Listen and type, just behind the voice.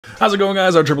How's it going,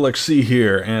 guys? RAGIncxxC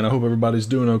here, and I hope everybody's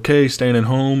doing okay, staying at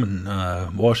home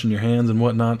and washing your hands and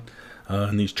whatnot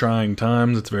in these trying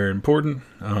times. It's very important.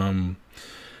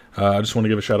 I just want to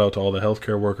give a shout out to all the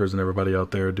healthcare workers and everybody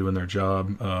out there doing their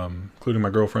job, including my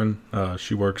girlfriend.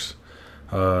 She works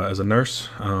as a nurse.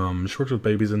 She works with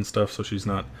babies and stuff, so she's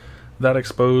not that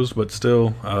exposed, but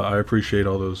still, I appreciate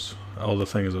all the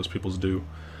things those people do.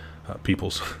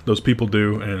 Those people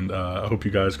do, and I hope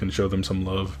you guys can show them some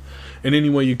love in any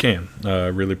way you can. I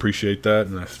really appreciate that,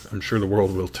 and I'm sure the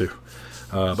world will too.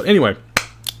 But anyway,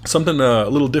 something a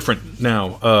little different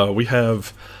now. We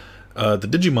have the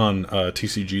Digimon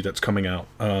TCG that's coming out.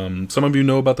 Some of you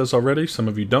know about this already, some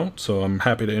of you don't, so I'm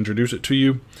happy to introduce it to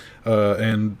you.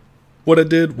 And what I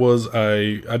did was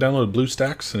I downloaded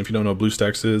BlueStacks, and if you don't know what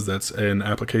BlueStacks is, that's an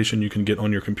application you can get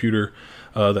on your computer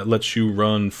that lets you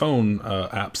run phone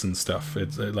apps and stuff.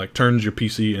 It like turns your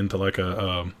PC into like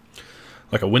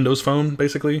a Windows phone,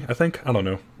 basically, I think. I don't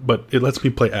know. But it lets me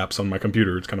play apps on my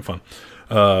computer. It's kind of fun.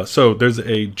 So there's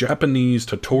a Japanese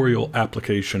tutorial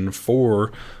application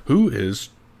for who is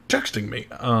texting me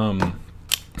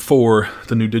for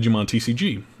the new Digimon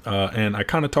TCG. And I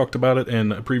kind of talked about it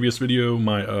in a previous video,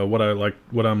 my what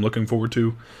I'm looking forward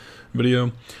to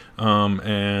video.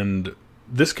 And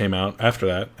this came out after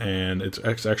that, and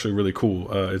it's actually really cool.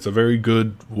 It's a very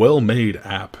good, well-made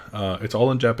app. It's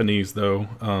all in Japanese, though,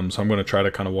 so I'm going to try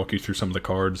to kind of walk you through some of the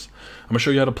cards. I'm going to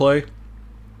show you how to play,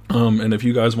 and if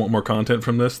you guys want more content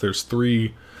from this, there's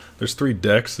three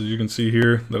decks, as you can see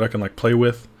here, that I can like play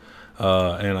with,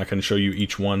 and I can show you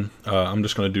each one. I'm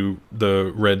just going to do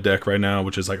the red deck right now,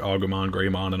 which is like Agumon,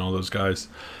 Greymon, and all those guys.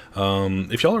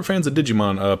 If y'all are fans of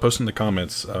Digimon, post in the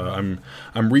comments. I'm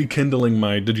rekindling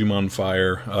my Digimon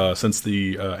fire since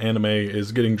the anime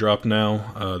is getting dropped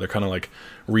now. They're kind of like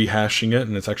rehashing it,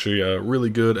 and it's actually really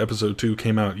good. Episode 2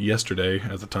 came out yesterday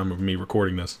at the time of me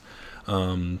recording this.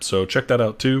 So check that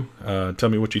out too. Tell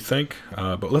me what you think.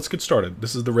 But let's get started.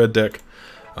 This is the red deck.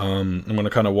 I'm going to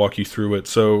kind of walk you through it.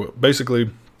 So basically,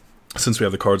 since we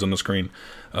have the cards on the screen,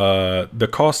 the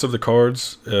cost of the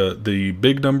cards, the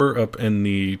big number up in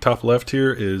the top left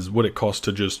here is what it costs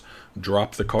to just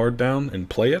drop the card down and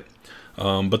play it.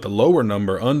 But the lower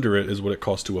number under it is what it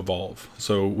costs to evolve.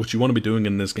 So what you want to be doing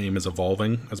in this game is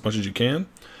evolving as much as you can,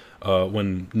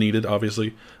 when needed,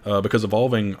 obviously, because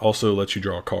evolving also lets you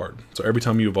draw a card. So every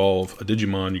time you evolve a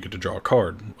Digimon, you get to draw a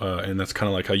card, and that's kind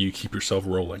of like how you keep yourself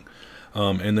rolling.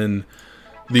 And then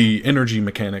the energy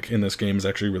mechanic in this game is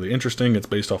actually really interesting. It's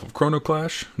based off of Chrono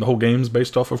Clash. The whole game's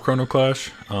based off of Chrono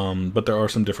Clash, but there are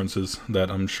some differences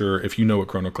that I'm sure if you know what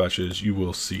Chrono Clash is, you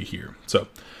will see here. So,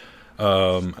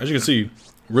 as you can see,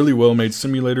 really well-made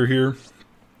simulator here.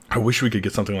 I wish we could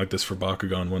get something like this for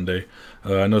Bakugan one day.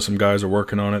 I know some guys are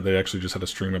working on it. They actually just had a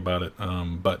stream about it.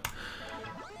 But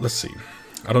let's see.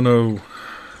 I don't know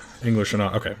English or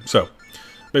not. Okay, so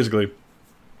basically,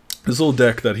 this little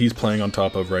deck that he's playing on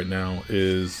top of right now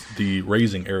is the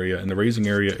raising area, and the raising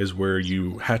area is where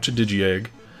you hatch a Digi-Egg,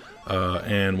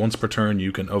 and once per turn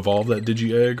you can evolve that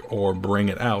Digi-Egg or bring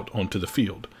it out onto the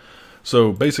field.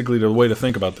 So basically the way to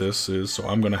think about this is, so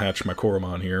I'm going to hatch my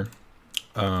Koromon here.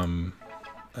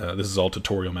 This is all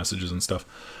tutorial messages and stuff.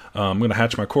 I'm going to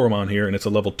hatch my Koromon here, and it's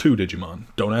a level 2 Digimon.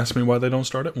 Don't ask me why they don't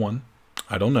start at 1.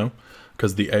 I don't know,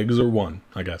 because the eggs are 1,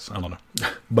 I guess. I don't know.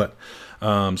 But,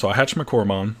 so I hatch my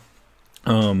Koromon.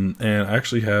 And I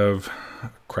actually have a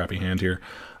crappy hand here,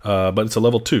 but it's a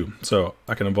level 2, so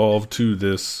I can evolve to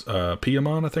this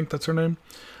Piamon, I think that's her name,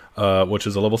 which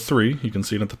is a level 3. You can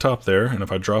see it at the top there, and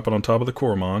if I drop it on top of the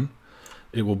Koromon,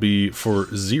 it will be for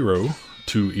 0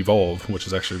 to evolve, which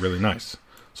is actually really nice.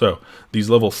 So these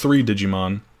level 3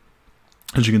 Digimon,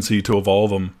 as you can see, to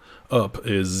evolve them up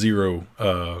is 0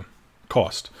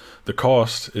 cost. The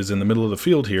cost is in the middle of the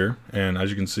field here, and as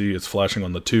you can see, it's flashing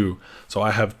on the 2. So I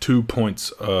have 2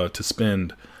 points to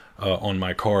spend on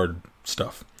my card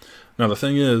stuff. Now the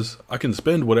thing is, I can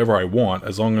spend whatever I want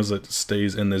as long as it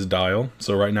stays in this dial.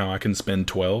 So right now I can spend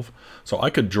 12. So I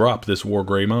could drop this War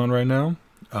Greymon right now,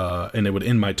 and it would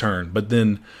end my turn. But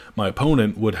then my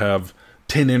opponent would have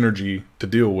 10 energy to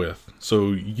deal with.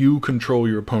 So you control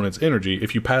your opponent's energy.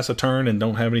 If you pass a turn and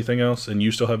don't have anything else and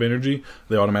you still have energy,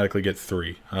 they automatically get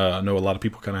 3. I know a lot of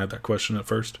people kind of had that question at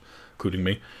first, including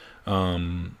me.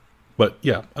 But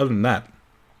yeah, other than that,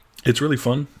 it's really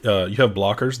fun. You have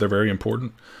blockers. They're very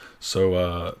important.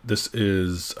 So this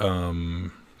is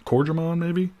Cordramon,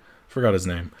 maybe? Forgot his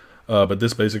name. But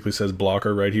this basically says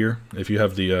blocker right here. If you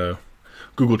have the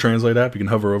Google Translate app, you can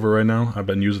hover over right now. I've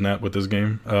been using that with this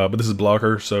game. But this is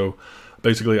blocker, so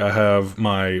basically I have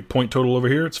my point total over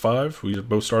here. It's 5. We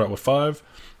both start out with 5.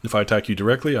 If I attack you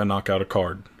directly, I knock out a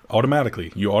card.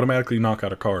 automatically. You automatically knock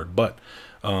out a card, but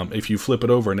if you flip it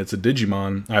over and it's a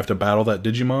Digimon, I have to battle that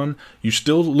Digimon. You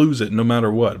still lose it no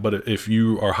matter what, but if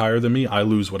you are higher than me, I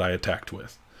lose what I attacked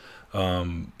with.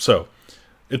 So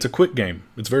it's a quick game.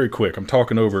 It's very quick. I'm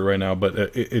talking over it right now, but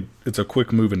it's a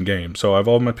quick moving game. So I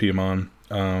evolved my Piedmon.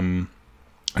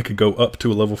 I could go up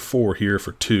to a level 4 here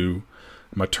for 2.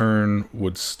 My turn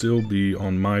would still be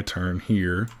on my turn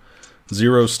here.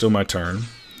 0 is still my turn.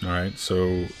 Alright,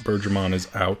 so Bergermon is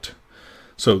out.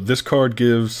 So this card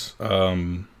gives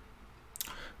my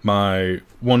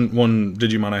one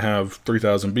Digimon I have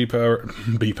 3000 B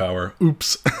power.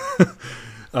 Oops.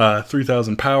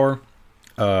 3000 power.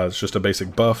 It's just a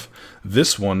basic buff.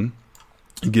 This one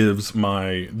gives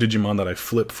my Digimon that I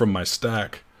flip from my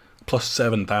stack plus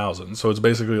 7,000. So it's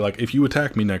basically like if you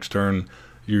attack me next turn,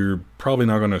 you're probably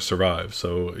not going to survive.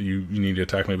 So you need to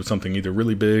attack me with something either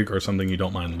really big or something you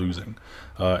don't mind losing.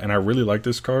 And I really like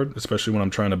this card, especially when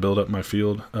I'm trying to build up my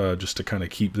field, just to kind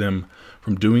of keep them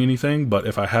from doing anything. But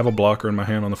if I have a blocker in my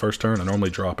hand on the first turn, I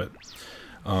normally drop it.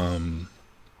 I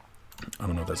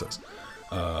don't know what that says.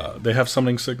 They have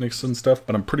summoning sickness and stuff,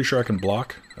 but I'm pretty sure I can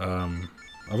block.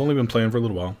 I've only been playing for a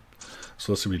little while,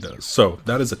 so let's see what he does. So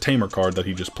that is a Tamer card that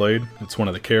he just played. It's one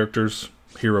of the characters,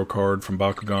 hero card from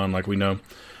Bakugan, like we know.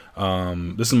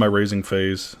 This is my raising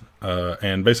phase,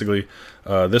 and basically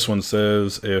this one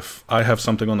says if I have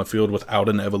something on the field without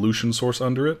an evolution source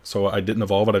under it, so I didn't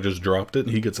evolve it, I just dropped it,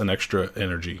 he gets an extra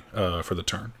energy for the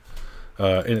turn.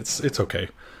 And it's okay.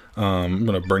 I'm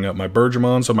going to bring up my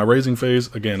Bergermon. So my raising phase,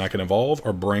 again, I can evolve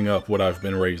or bring up what I've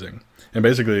been raising. And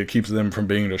basically it keeps them from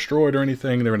being destroyed or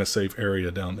anything. They're in a safe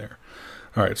area down there.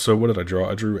 Alright, so what did I draw?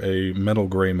 I drew a Metal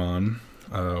Greymon,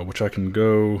 which I can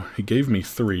go... He gave me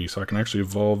 3, so I can actually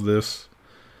evolve this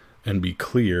and be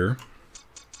clear.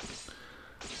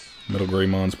 Metal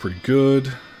Greymon's pretty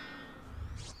good.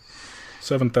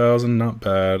 7,000, not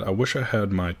bad. I wish I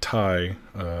had my Tai,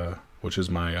 which is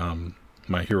my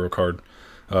my hero card.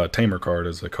 Tamer card,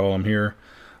 as they call them here.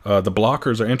 The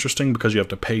blockers are interesting because you have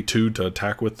to pay 2 to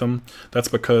attack with them. That's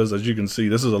because, as you can see,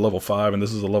 this is a level 5 and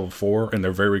this is a level 4, and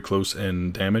they're very close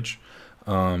in damage.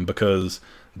 Because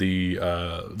the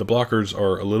blockers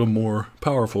are a little more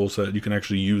powerful, so that you can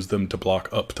actually use them to block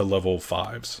up to level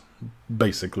 5s.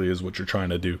 Basically, is what you're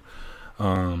trying to do.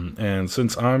 And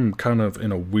since I'm kind of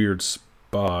in a weird spot,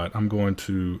 I'm going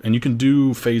to, and you can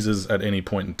do phases at any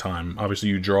point in time. Obviously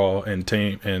you draw and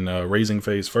tame and raising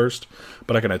phase first,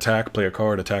 but I can attack, play a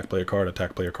card, attack, play a card,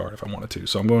 attack, play a card if I wanted to.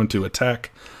 So I'm going to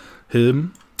attack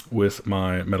him with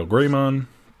my Metal Greymon,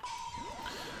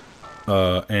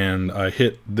 and I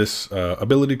hit this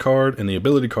ability card, and the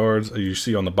ability cards you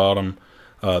see on the bottom,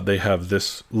 they have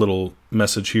this little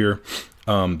message here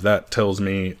that tells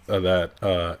me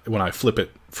that when I flip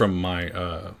it from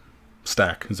my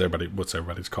stack, is what's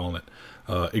everybody's calling it,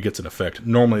 it gets an effect.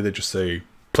 Normally they just say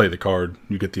play the card,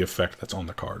 you get the effect that's on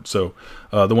the card. So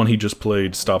the one he just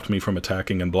played stopped me from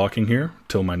attacking and blocking here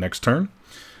till my next turn,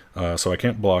 so I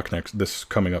can't block this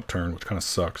coming up turn, which kind of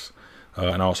sucks,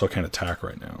 and I also can't attack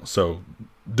right now. So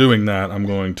doing that, I'm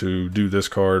going to do this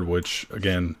card, which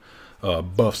again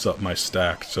buffs up my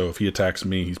stack. So if he attacks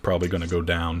me, he's probably going to go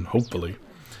down, hopefully.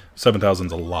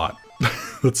 7,000's a lot.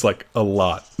 That's like a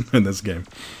lot in this game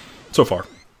so far.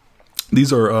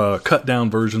 These are cut down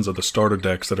versions of the starter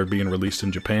decks that are being released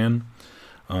in Japan.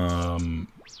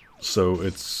 So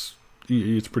it's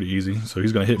pretty easy. So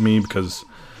he's going to hit me because,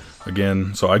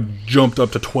 again, so I jumped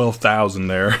up to 12,000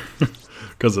 there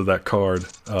because of that card.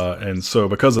 And so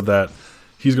because of that,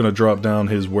 he's going to drop down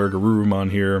his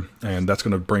Wergarurumon here, and that's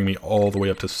going to bring me all the way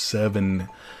up to 7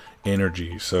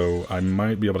 energy. So I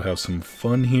might be able to have some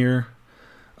fun here.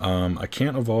 I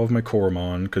can't evolve my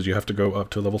Koromon because you have to go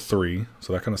up to level 3,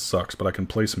 so that kind of sucks, but I can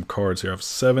play some cards here. I have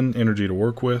 7 energy to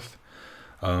work with,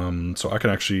 so I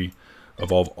can actually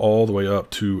evolve all the way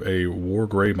up to a War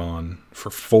Greymon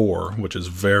for 4, which is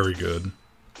very good.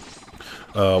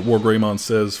 War Greymon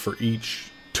says for each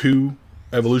 2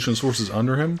 evolution sources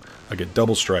under him, I get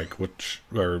double strike, which,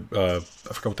 or I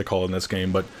forgot what they call it in this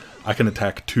game, but I can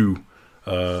attack 2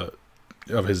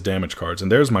 of his damage cards.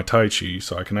 And there's my Tai Chi,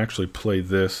 so I can actually play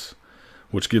this,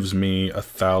 which gives me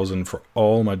 1,000 for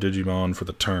all my Digimon for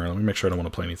the turn. Let me make sure I don't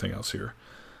want to play anything else here.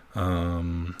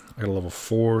 I got a level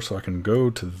 4, so I can go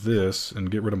to this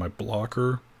and get rid of my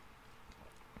blocker.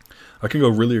 I can go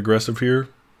really aggressive here.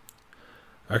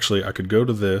 Actually, I could go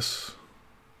to this.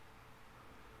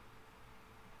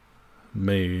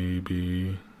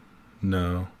 Maybe.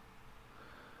 No.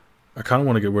 I kind of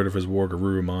want to get rid of his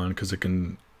Wargarurumon because it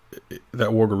can...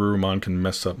 that Wargarurumon can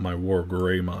mess up my War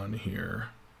Greymon here.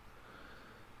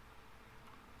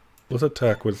 Let's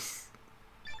attack with...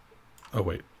 oh,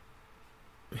 wait.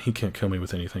 he can't kill me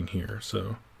with anything here.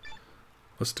 So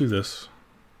let's do this.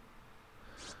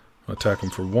 Attack him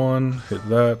for 1, hit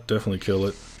that, definitely kill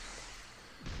it.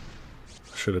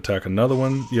 Should attack another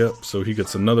one. Yep, so he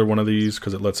gets another one of these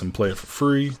because it lets him play it for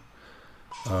free.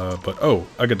 But oh,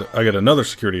 I get another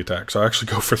security attack, so I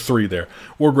actually go for 3 there.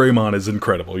 Wargreymon is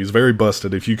incredible. He's very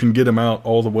busted. If you can get him out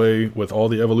all the way with all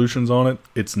the evolutions on it,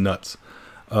 it's nuts.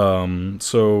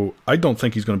 So I don't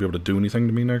think he's going to be able to do anything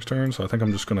to me next turn, so I think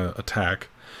I'm just going to attack.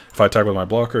 If I attack with my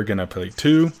blocker, again I play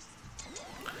 2.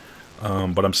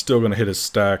 But I'm still going to hit his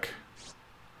stack.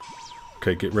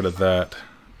 Okay, get rid of that.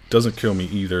 Doesn't kill me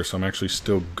either, so I'm actually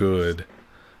still good.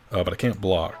 But I can't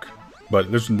block. But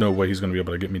there's no way he's going to be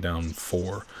able to get me down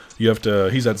 4. You have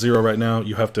to. He's at 0 right now.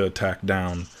 You have to attack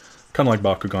down, kind of like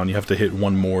Bakugan. You have to hit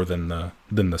 1 more than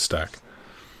the stack.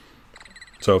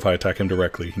 So if I attack him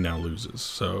directly, he now loses.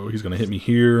 So he's going to hit me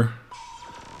here.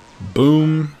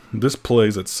 Boom. This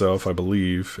plays itself, I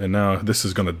believe. And now this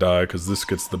is going to die because this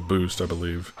gets the boost, I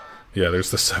believe. Yeah,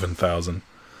 there's the 7,000.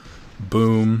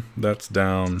 Boom. That's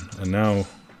down. And now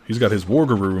he's got his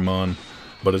Wargarurumon,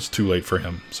 but it's too late for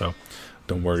him. So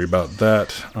don't worry about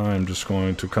that. I'm just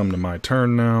going to come to my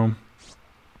turn now.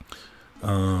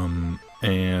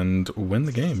 And win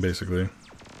the game, basically.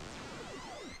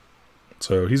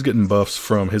 So he's getting buffs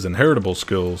from his inheritable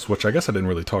skills, which I guess I didn't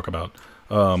really talk about.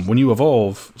 When you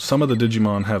evolve, some of the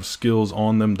Digimon have skills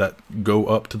on them that go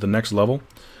up to the next level.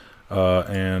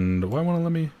 And why won't it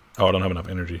let me? Oh, I don't have enough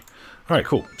energy. Alright,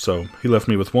 cool. So he left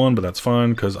me with 1, but that's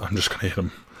fine because I'm just going to hit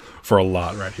him for a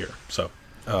lot right here. So,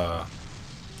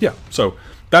 yeah. So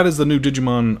that is the new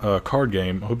Digimon card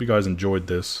game. I hope you guys enjoyed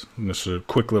this. Just a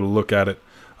quick little look at it.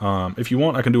 If you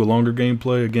want, I can do a longer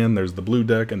gameplay. Again, there's the blue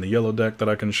deck and the yellow deck that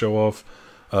I can show off.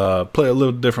 Play a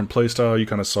little different playstyle you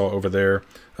kind of saw over there.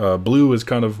 Blue is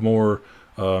kind of more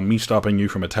me stopping you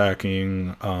from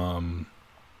attacking,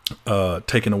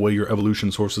 taking away your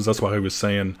evolution sources. That's why I was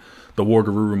saying the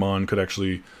Wargarurumon could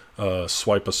actually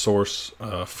swipe a source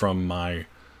from my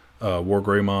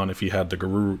Wargreymon if he had the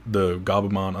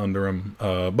Gabumon under him,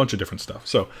 a bunch of different stuff.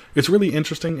 So it's a really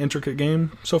interesting, intricate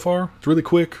game so far. It's really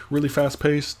quick, really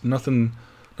fast-paced, nothing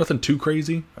too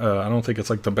crazy. I don't think it's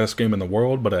like the best game in the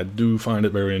world, but I do find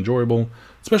it very enjoyable,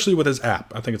 especially with his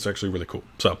app. I think it's actually really cool.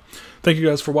 So thank you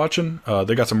guys for watching.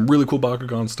 They got some really cool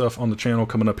Bakugan stuff on the channel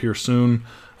coming up here soon.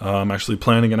 I'm actually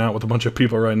planning it out with a bunch of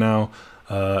people right now.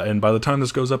 And by the time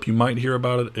this goes up, you might hear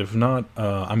about it. If not,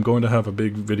 I'm going to have a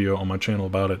big video on my channel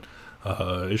about it.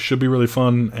 It should be really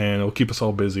fun, and it'll keep us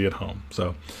all busy at home.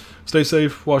 So stay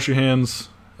safe, wash your hands,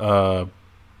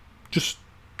 just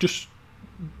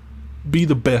be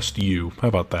the best you. How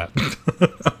about that?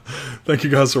 Thank you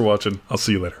guys for watching. I'll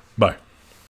see you later. Bye.